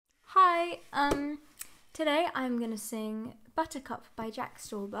Hi, today I'm gonna sing Buttercup by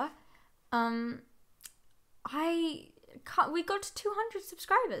Stauber. We got to 200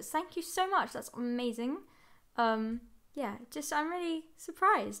 subscribers. Thank you so much. That's amazing. Yeah, I'm really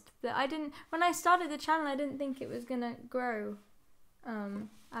surprised that when I started the channel, I didn't think it was gonna grow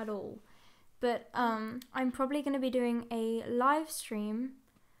at all. But I'm probably gonna be doing a live stream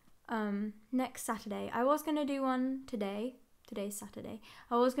next Saturday. I was gonna do one today. Today's Saturday.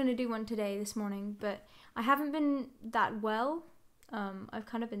 I was going to do one today, this morning, but I haven't been that well. I've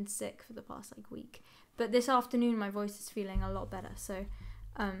kind of been sick for the past week. But this afternoon my voice is feeling a lot better. So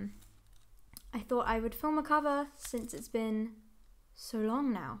I thought I would film a cover since it's been so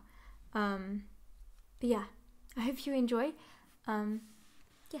long now. But yeah, I hope you enjoy.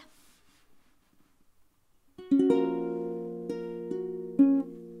 Yeah.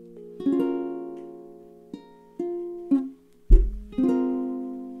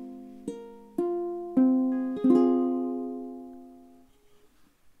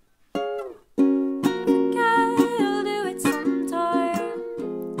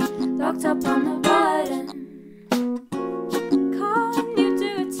 Locked up on the button. Can't you do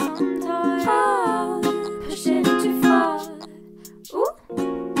it sometime? Oh, push it too far. Ooh,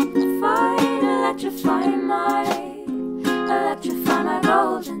 fine, electrify my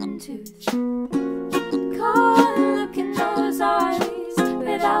golden tooth. Can't look in those eyes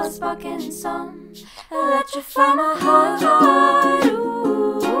without sparking some. Electrify my heart.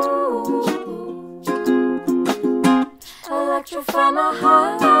 Ooh, electrify my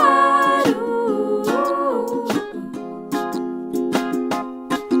heart.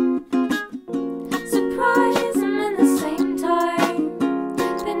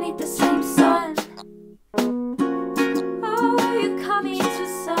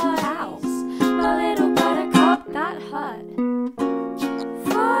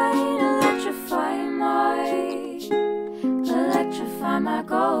 My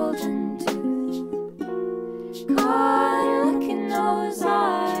golden tooth. Caught look in those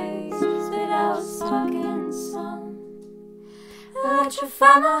eyes without sparking some.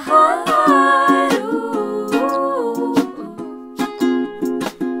 Electrify my heart. Ooh.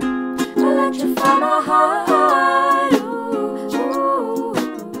 Electrify my heart. Ooh.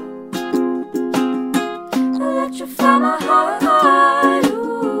 Electrify my heart.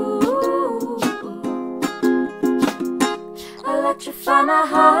 Electrify my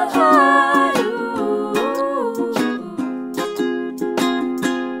heart.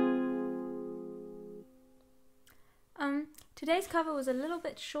 Today's cover was a little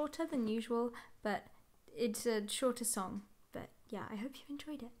bit shorter than usual, but it's a shorter song. But yeah, I hope you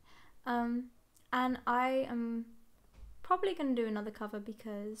enjoyed it. And I am probably going to do another cover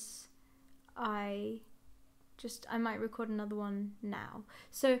because I might record another one now.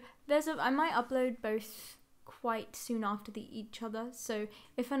 So I might upload both quite soon after each other, so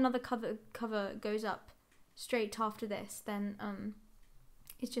if another cover goes up straight after this, then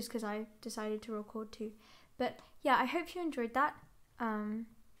it's just because I decided to record two. But yeah, I hope you enjoyed that.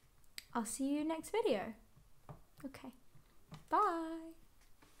 I'll see you next video. Okay, bye.